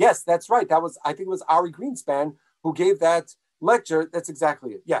tchelis. Yes, that's right. I think it was Ari Greenspan who gave that lecture. That's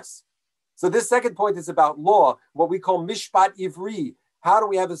exactly it. Yes. So this second point is about law, what we call mishpat ivri. How do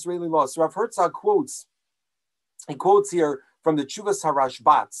we have Israeli law? So Rav Herzog quotes here from the Chuvas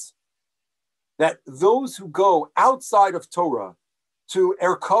HaRashbatz that those who go outside of Torah to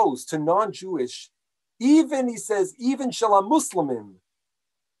erkos, to non-Jewish, even, he says, even Shalom Muslimim,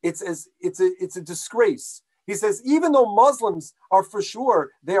 it's a disgrace. He says, even though Muslims are for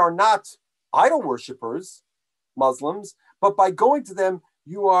sure, they are not idol worshippers, Muslims, but by going to them,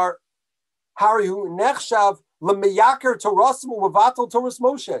 you are Harihu Nechshav L'Meyaker Torasmu Wavatal Toras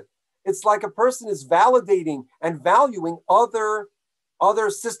Moshe. It's like a person is validating and valuing other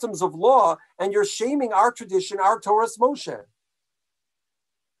systems of law, and you're shaming our tradition, our Toras Moshe.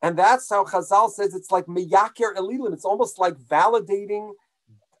 And that's how Chazal says it's like Meyaker Elilim. It's almost like validating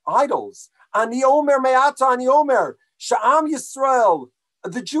idols. Ani Omer Me'ata Ani Omer. Sha'am Yisrael,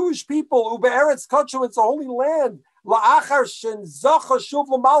 the Jewish people, Ube'eretz Kadshu, it's a holy land. La'achar Shen Zacha Shuv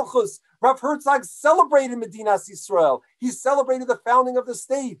L'Malchus. Rav Herzog celebrated Medinas Yisrael. He celebrated the founding of the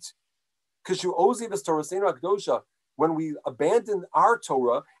state. Kishu Ozivas Torah Seinu Akdosha. When we abandon our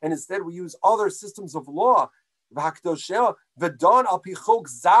Torah and instead we use other systems of law, V'Hakdosheh V'Don Al Pi Chok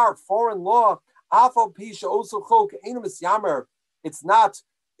Zar, foreign law, Af Al Pi She'osu Chok Einu Misyamer. It's not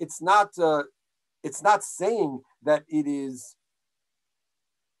saying that it is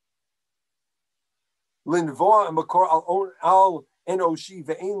Linvoa and Makor Al Enoshi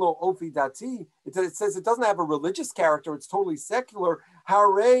Ve'enlo Ofi Dati. It says it doesn't have a religious character. It's totally secular.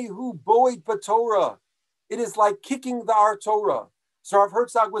 Harehu Boid Batorah. It is like kicking our Torah. So Rav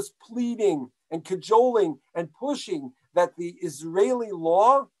Herzog was pleading and cajoling and pushing that the Israeli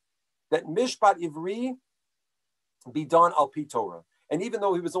law, that Mishpat Ivri, be done al pi Torah. And even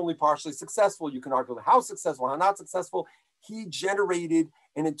though he was only partially successful, you can argue how successful, how not successful, he generated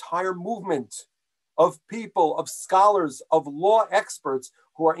an entire movement of people, of scholars, of law experts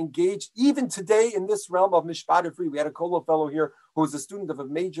who are engaged even today in this realm of Mishpat Ivri. We had a Kolo fellow here who was a student of a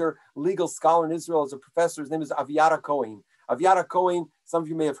major legal scholar in Israel as a professor. His name is Aviata Cohen. Aviata Cohen, some of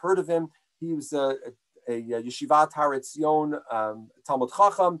you may have heard of him. He was a Yeshivat Har Etzion Talmud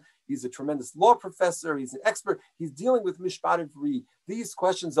Chacham. He's a tremendous law professor. He's an expert. He's dealing with Mishpat Ivri, these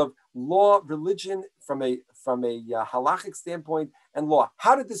questions of law, religion from a halachic standpoint and law.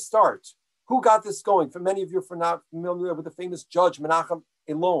 How did this start? Who got this going? For many of you who are not familiar with the famous judge Menachem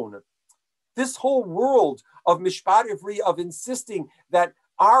Elon, this whole world of Mishpat Ivri, of insisting that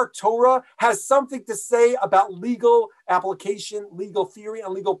our Torah has something to say about legal application, legal theory,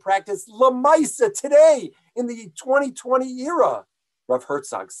 and legal practice. Lamaisa today in the 2020 era. Rav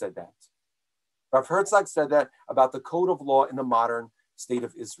Herzog said that. Rav Herzog said that about the code of law in the modern state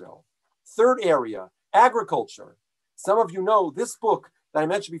of Israel. Third area, agriculture. Some of you know this book that I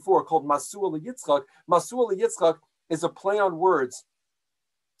mentioned before called Masu'ah Yizchak. Masu'ah Yizchak is a play on words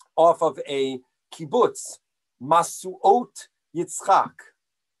off of a kibbutz, Masu'ot Yitzchak.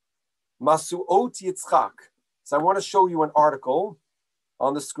 Masu'ot Yitzchak. So I want to show you an article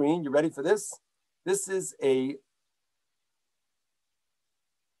on the screen. You ready for this? This is a,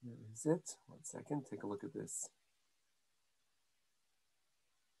 where is it? 1 second, take a look at this.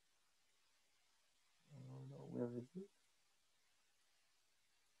 I don't know, where is it?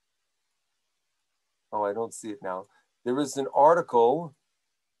 Oh, I don't see it now. There is an article.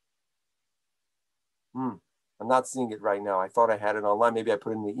 I'm not seeing it right now. I thought I had it online. Maybe I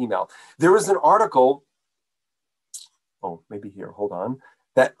put it in the email. There is an article. Oh, maybe here. Hold on.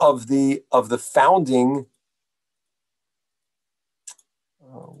 That of the founding.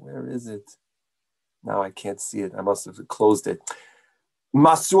 Oh, where is it? Now I can't see it. I must have closed it.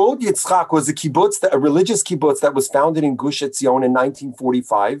 Masu'ot Yitzchak was a kibbutz, a religious kibbutz that was founded in Gush Etzion in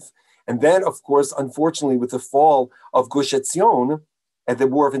 1945. And then, of course, unfortunately, with the fall of Gush Etzion at the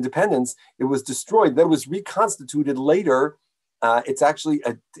War of Independence, it was destroyed. Then it was reconstituted later. It's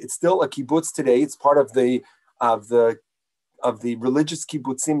still a kibbutz today. It's part of the religious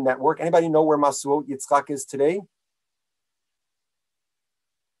kibbutzim network. Anybody know where Masu'ot Yitzchak is today?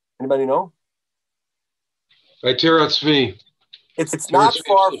 Anybody know? By Tirat Tzvi. It's not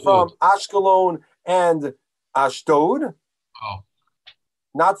far from Ashkelon and Ashdod. Oh.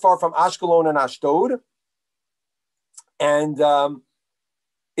 Not far from Ashkelon and Ashdod. And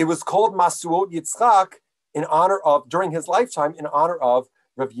it was called Masu'ot Yitzchak in honor of, during his lifetime, in honor of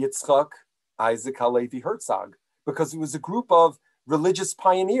Rav Yitzchak Isaac Halevi Herzog, because it was a group of religious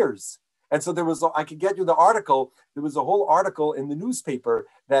pioneers. And so there was, I could get you the article, there was a whole article in the newspaper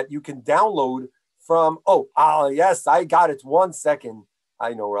that you can download from, yes, I got it. 1 second.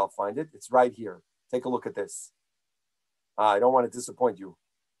 I know where I'll find it. It's right here. Take a look at this. I don't want to disappoint you.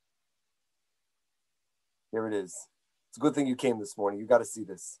 Here it is. It's a good thing you came this morning. You got to see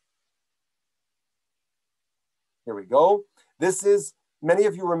this. Here we go. This is, many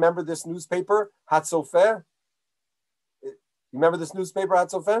of you remember this newspaper, Hatzofeh. You remember this newspaper,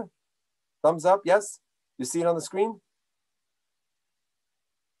 Hatzofeh? Thumbs up, yes? You see it on the screen?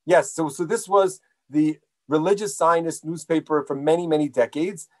 Yes, so this was the religious Zionist newspaper for many, many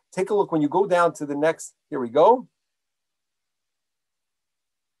decades. Take a look when you go down to the next, here we go.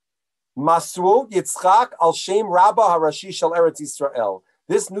 Masu'ot Yitzchak al Shem Rabbah Harashi Shel Eretz Yisrael.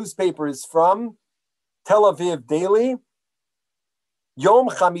 This newspaper is from Tel Aviv Daily. Yom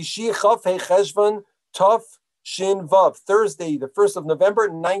Chamishi Chaf He Cheshvan Tov Shin Vav. Thursday, the 1st of November,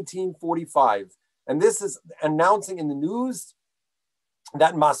 1945. And this is announcing in the news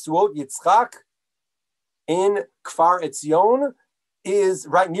that Masu'ot Yitzchak in Kfar Etzion is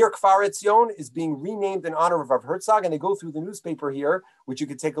right near Kfar Etzion, is being renamed in honor of Rav Herzog. And they go through the newspaper here, which you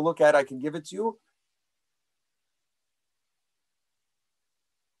can take a look at. I can give it to you.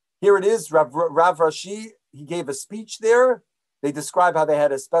 Here it is. Rav Rashi, he gave a speech there. They describe how they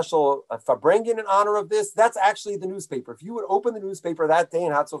had a special Farbrengen in honor of this. That's actually the newspaper. If you would open the newspaper that day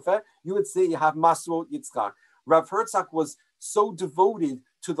in Hatzofeh, you would see you have Masu'ot Yitzchak. Rav Herzog was so devoted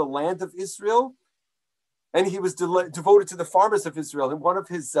to the land of Israel, and he was devoted to the farmers of Israel. And one of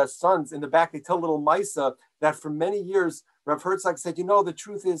his sons in the back, they tell little Maisa that for many years, Rav Herzog said, the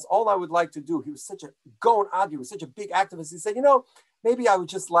truth is, all I would like to do, he was such a Gon Ad, he was such a big activist. He said, maybe I would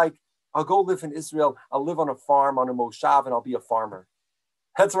just I'll go live in Israel. I'll live on a farm, on a moshav, and I'll be a farmer.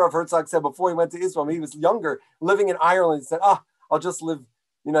 That's what Rav Herzog said before he went to Israel. When he was younger, living in Ireland, he said, I'll just live.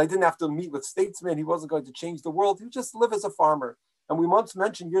 He didn't have to meet with statesmen. He wasn't going to change the world. He would just live as a farmer. And we once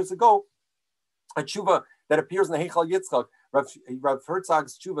mentioned years ago a tshuva that appears in the Heichal Yitzchak. Rav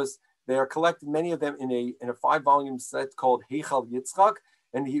Herzog's tshuvas, they are collected, many of them, in a 5-volume set called Heichal Yitzchak.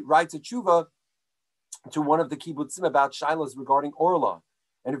 And he writes a tshuva to one of the kibbutzim about shilas regarding Orla.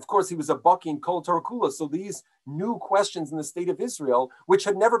 And of course, he was a Baki in Kol Torah Kula. So these new questions in the state of Israel, which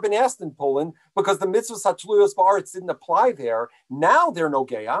had never been asked in Poland because the mitzvahs Hatchluyos Ba'aretz didn't apply there, now they're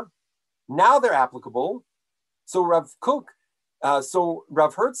nogeya. Now they're applicable. So Rav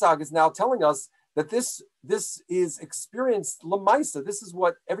Herzog is now telling us that this is experienced Lamaisa. This is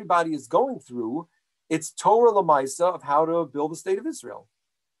what everybody is going through. It's Torah Lamaisa of how to build the state of Israel.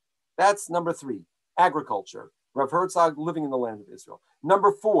 That's number 3, agriculture. Rav Herzog living in the land of Israel.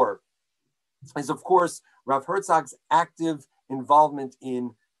 Number 4 is, of course, Rav Herzog's active involvement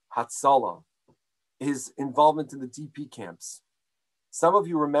in Hatzalah, his involvement in the DP camps. Some of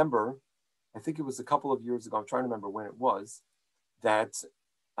you remember, I think it was a couple of years ago, I'm trying to remember when it was, that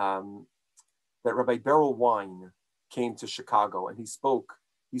Rabbi Beryl Wine came to Chicago and he spoke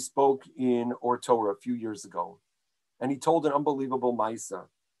in Or Torah a few years ago. And he told an unbelievable Maisa.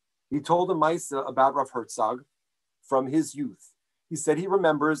 He told a Maisa about Rav Herzog from his youth. He said he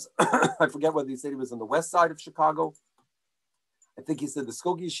remembers, I forget whether he said he was on the west side of Chicago. I think he said the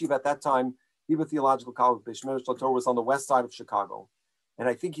Skokie Yeshiva at that time, Hebrew Theological College, Bishmerish Torah, was on the west side of Chicago. And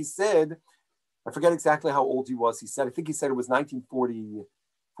I think he said, I forget exactly how old he was. I think he said it was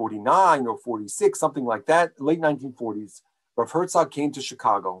 1949 or 46, something like that, late 1940s. Rav Herzog came to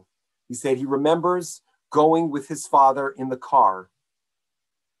Chicago. He said he remembers going with his father in the car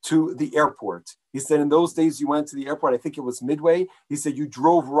to the airport. He said in those days you went to the airport, I think it was Midway. He said you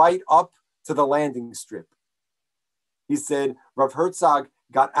drove right up to the landing strip. He said Rav Herzog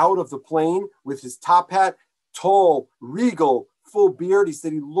got out of the plane with his top hat, tall, regal, full beard. He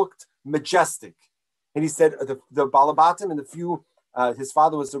said he looked majestic. And he said the Balabatim and the few, his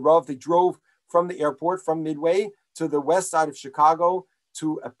father was the Rav, they drove from the airport, from Midway to the west side of Chicago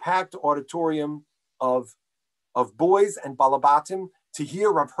to a packed auditorium of boys and Balabatim to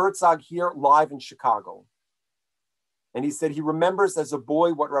hear Rav Herzog here live in Chicago. And he said he remembers as a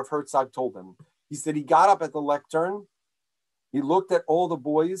boy what Rav Herzog told him. He said he got up at the lectern, he looked at all the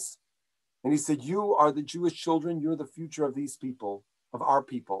boys, and he said, you are the Jewish children, you're the future of these people, of our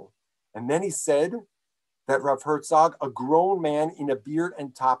people. And then he said that Rav Herzog, a grown man in a beard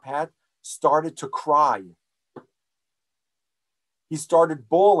and top hat, started to cry. He started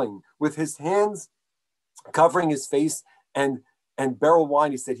bawling with his hands covering his face. And Beryl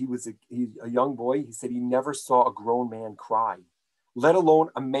Wine, he said he's a young boy. He said he never saw a grown man cry, let alone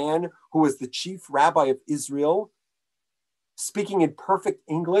a man who was the chief rabbi of Israel, speaking in perfect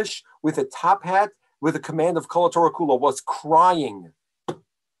English with a top hat, with a command of Kol Torah Kula, was crying.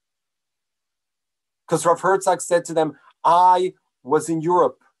 Because Rav Herzog said to them, I was in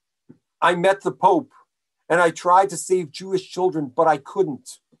Europe. I met the Pope and I tried to save Jewish children, but I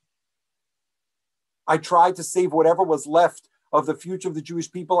couldn't. I tried to save whatever was left of the future of the Jewish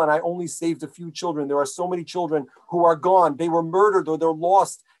people, and I only saved a few children. There are so many children who are gone. They were murdered, or they're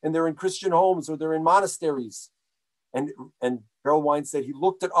lost, and they're in Christian homes, or they're in monasteries. And Beryl Wine said, he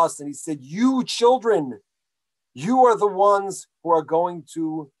looked at us and he said, you children, you are the ones who are going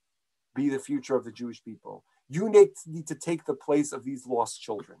to be the future of the Jewish people. You need to take the place of these lost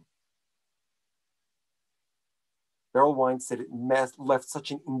children. Beryl Wine said it left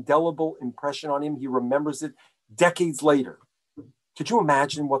such an indelible impression on him. He remembers it decades later. Could you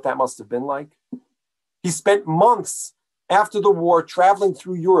imagine what that must have been like? He spent months after the war traveling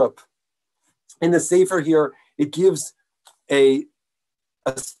through Europe. In the Sefer here, it gives a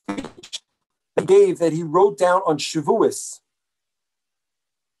speech that he wrote down on Shavuos.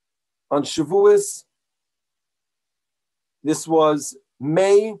 On Shavuos, this was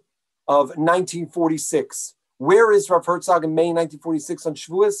May of 1946. Where is Rav Herzog in May 1946 on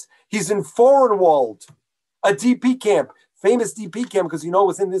Shavuos? He's in Forenwald, a DP camp, famous DP camp, because you know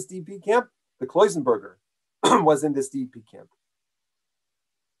what's in this DP camp? The Kloisenberger was in this DP camp.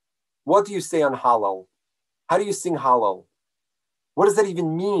 What do you say on Hallel? How do you sing Hallel? What does that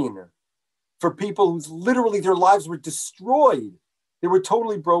even mean for people whose literally their lives were destroyed? They were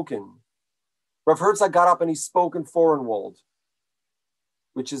totally broken. Rav Herzog got up and he spoke in Forenwald,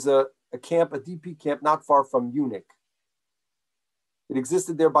 which is a camp, a DP camp not far from Munich. It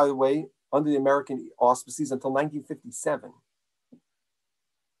existed there, by the way, under the American auspices until 1957.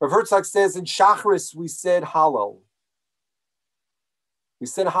 Rav Herzog says, in Shachris, we said Hallel. We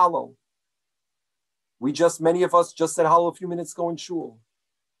said Hallel. Many of us just said Hallel a few minutes ago in Shul.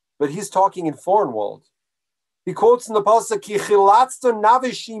 But he's talking in Forenwald. He quotes in the Pasuk, Ki chilatzta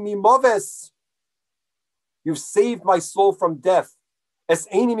navishi mimoves. You've saved my soul from death. Es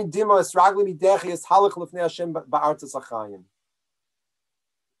eini midima es ragli midechi es halach lefnei Hashem ba'artas achayim.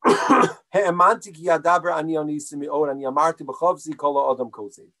 He'emanti ki yadaber ani onisi mi'or ani amarti b'chavzi kol ha'adam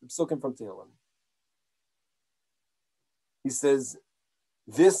kosev. The Psukim from Tehillim. He says,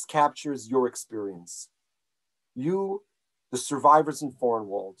 this captures your experience. You, the survivors in foreign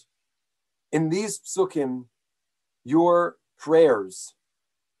world. In these psukim, your prayers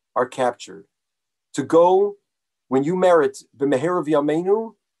are captured. To go, when you merit b'meher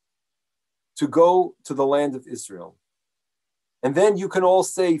v'yameinu, to go to the land of Israel. And then you can all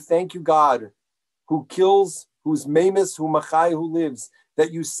say, thank you, God, who kills, who's mamis, who machai, who lives,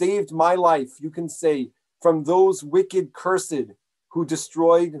 that you saved my life. You can say, from those wicked, cursed, who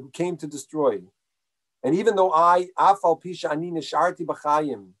destroyed, who came to destroy. And even though afal pisha ani nisharti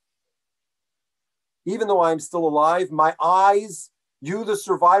b'chayim, even though I'm still alive, my eyes, you the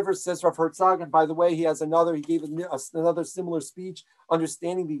survivor, says Rav Herzog, and by the way, he gave another similar speech,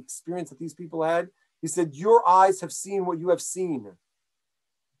 understanding the experience that these people had. He said, your eyes have seen what you have seen.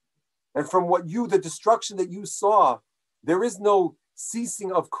 And from the destruction that you saw, there is no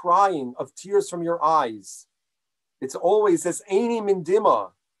ceasing of crying, of tears from your eyes. It's always as Eini min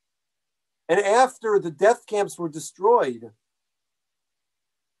dima. And after the death camps were destroyed,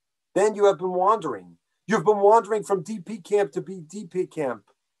 then you have been wandering. You've been wandering from DP camp to DP camp.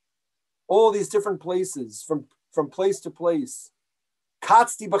 All these different places, from place to place.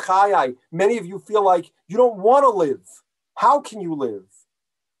 Katzti b'chayai. Many of you feel like you don't want to live. How can you live?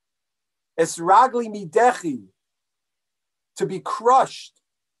 Es ragli midechi. To be crushed.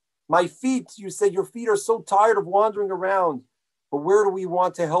 My feet, you say your feet are so tired of wandering around. But where do we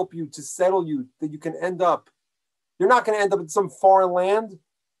want to help you, to settle you, that you can end up? You're not going to end up in some foreign land.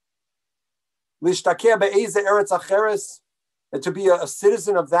 Lishtakeh be'eze eretz acheres, and to be a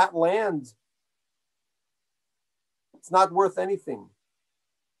citizen of that land. It's not worth anything.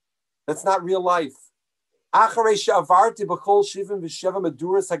 That's not real life. After you have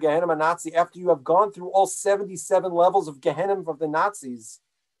gone through all 77 levels of Gehenna of the Nazis,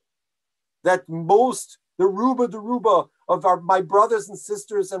 that the Ruba of my brothers and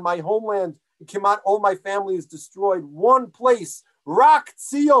sisters and my homeland, all my family is destroyed. One place, Rak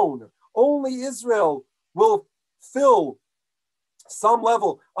Tzion, only Israel will fill some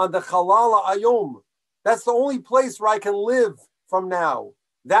level on the Chalala Ayom. That's the only place where I can live from now.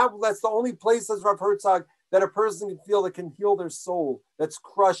 That's the only place, as Rav Herzog, that a person can feel that can heal their soul that's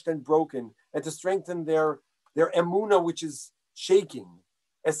crushed and broken, and to strengthen their emuna, which is shaking.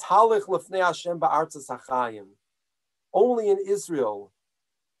 Es halich lefnei Hashem ba'artzas hachayim. Only in Israel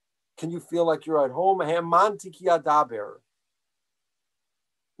can you feel like you're at home. Hamanti ki adaber.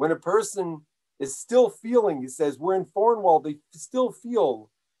 When a person is still feeling, he says, we're in foreign world, they still feel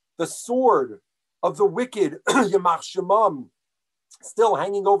the sword of the wicked, Yamach Shemam, still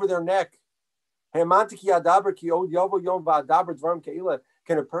hanging over their neck. Can a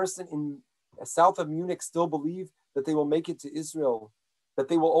person in south of Munich still believe that they will make it to Israel, that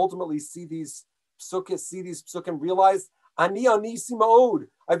they will ultimately see these psukim, realize, Ani anisi ma'od,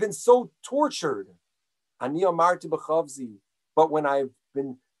 I've been so tortured. Ani amarti b'chavzi, but when I've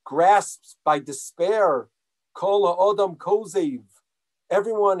been grasped by despair, kol ha'odam kozev,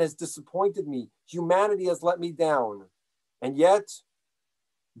 everyone has disappointed me. Humanity has let me down. And yet,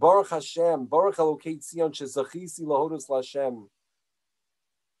 Baruch Hashem, Baruch Elokei Tzion, shezachisi lahodus l'Hashem.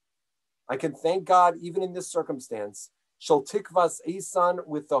 I can thank God even in this circumstance. Shal tikvas esan,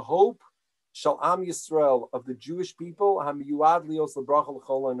 with the hope, shal am Yisrael, of the Jewish people, hamiyuad lios lebracha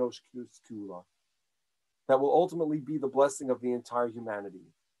l'chol ha'nosh kula, that will ultimately be the blessing of the entire humanity.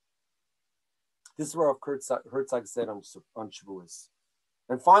 This is what Rav Herzog said on Shavuos.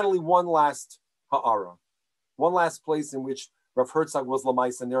 And finally, one last ha'ara, one last place in which Rav Herzog was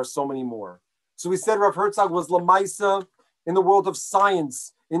Lamaisa, and there are so many more. So we said Rav Herzog was Lamaisa in the world of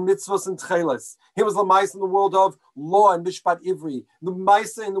science, in mitzvahs and tchelas. He was Lamaisa in the world of law and mishpat ivri.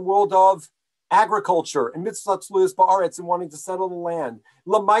 Lamaisa in the world of agriculture and mitzvah tzluyas ba'aretz, and wanting to settle the land.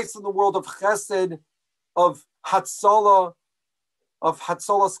 Lamaisa in the world of chesed, of hatzalah, of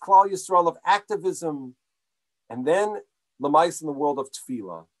hatzalas klal Yisrael, of activism. And then Lamaisa in the world of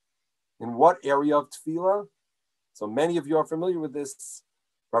tefillah. In what area of tefillah? So many of you are familiar with this.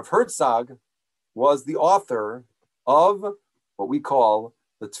 Rav Herzog was the author of what we call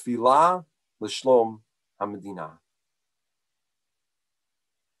the Tefillah L'Shlom HaMedina,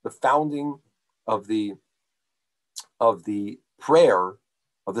 the founding of the prayer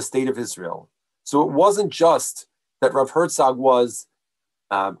of the state of Israel. So it wasn't just that Rav Herzog was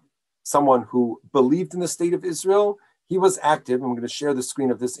someone who believed in the state of Israel. He was active, and I'm going to share the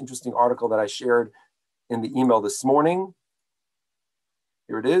screen of this interesting article that I shared in the email this morning.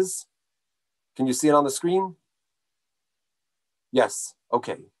 Here it is. Can you see it on the screen? Yes.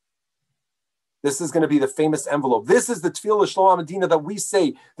 Okay. This is going to be the famous envelope. This is the Tefillah L'Shlom HaMedina that we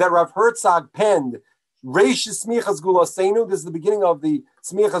say that Rav Herzog penned Reish Smichas Gulaseinu. This is the beginning of the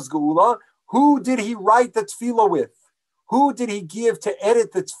Smichas Geula. Who did he write the tefillah with? Who did he give to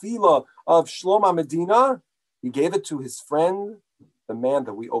edit the tefillah of Shlomo Medina? He gave it to his friend, the man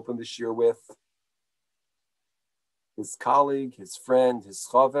that we opened the shir with, his colleague, his friend, his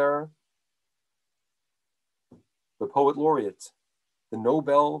chaver, the poet laureate, the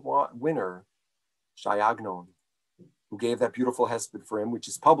Nobel winner, Shai Agnon, who gave that beautiful hesped for him, which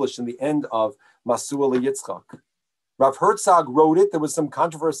is published in the end of Masua Yizchak. Rav Herzog wrote it. There was some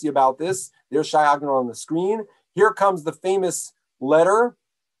controversy about this. There's Shai Agnon on the screen. Here comes the famous letter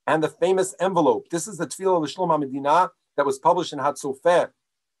and the famous envelope. This is the Tefillah of Shlomo Medina that was published in Hatzofeh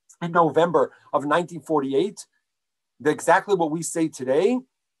in November of 1948. Exactly what we say today.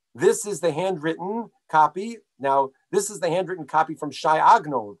 This is the handwritten copy. Now, this is the handwritten copy from Shai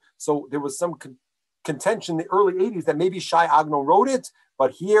Agnon. So there was some contention in the early 80s that maybe Shai Agnon wrote it,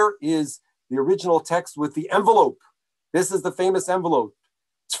 but here is the original text with the envelope. This is the famous envelope.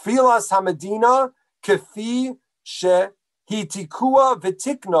 Tfilas HaMedina kefi she hitikua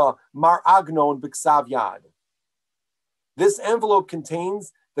v'tikna mar Agnon b'ksav yad. This envelope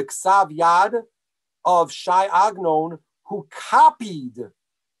contains the ksav yad of Shai Agnon, who copied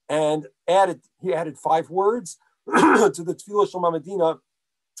and he added 5 words to the Tefillah Shlomo Medina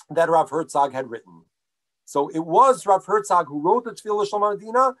that Rav Herzog had written. So it was Rav Herzog who wrote the Tefillah Shlomo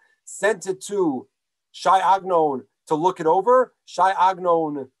Medina, sent it to Shai Agnon to look it over. Shai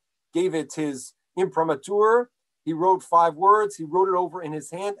Agnon gave it his imprimatur. He wrote 5 words. He wrote it over in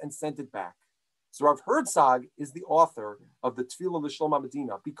his hand and sent it back. So Rav Herzog is the author of the Tefillah L'Shlomo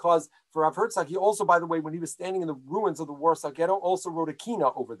Medina, because for Rav Herzog, he also, by the way, when he was standing in the ruins of the Warsaw Ghetto, also wrote a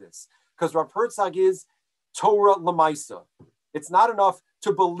kina over this, because Rav Herzog is Torah L'maisa. It's not enough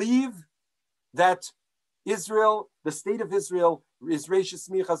to believe that Israel, the state of Israel, is Reishis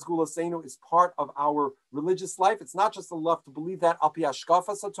Michas Gulaseinu, is part of our religious life. It's not just enough to believe that Al Pi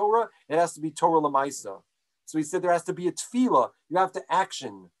Hashkafas HaTorah, it has to be Torah L'maisa. So he said there has to be a tefillah. You have to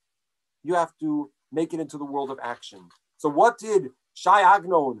action. You have to make it into the world of action. So what did Shai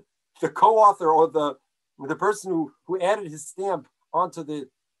Agnon, the co-author or the person who added his stamp onto the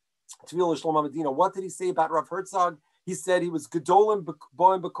Tefillah Shlomo Medina, what did he say about Rav Herzog? He said he was Gedolim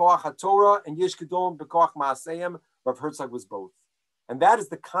Boim B'Koach HaTorah and Yesh Gedolim B'Koach Ma'aseyim. Rav Herzog was both. And that is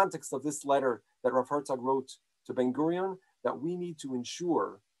the context of this letter that Rav Herzog wrote to Ben Gurion, that we need to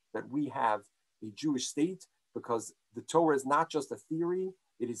ensure that we have a Jewish state, because the Torah is not just a theory,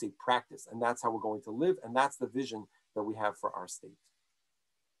 it is a practice, and that's how we're going to live, and that's the vision that we have for our state.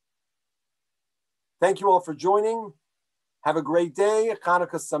 Thank you all for joining. Have a great day.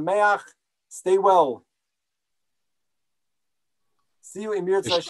 Chanukah Sameach. Stay well. See you in Mir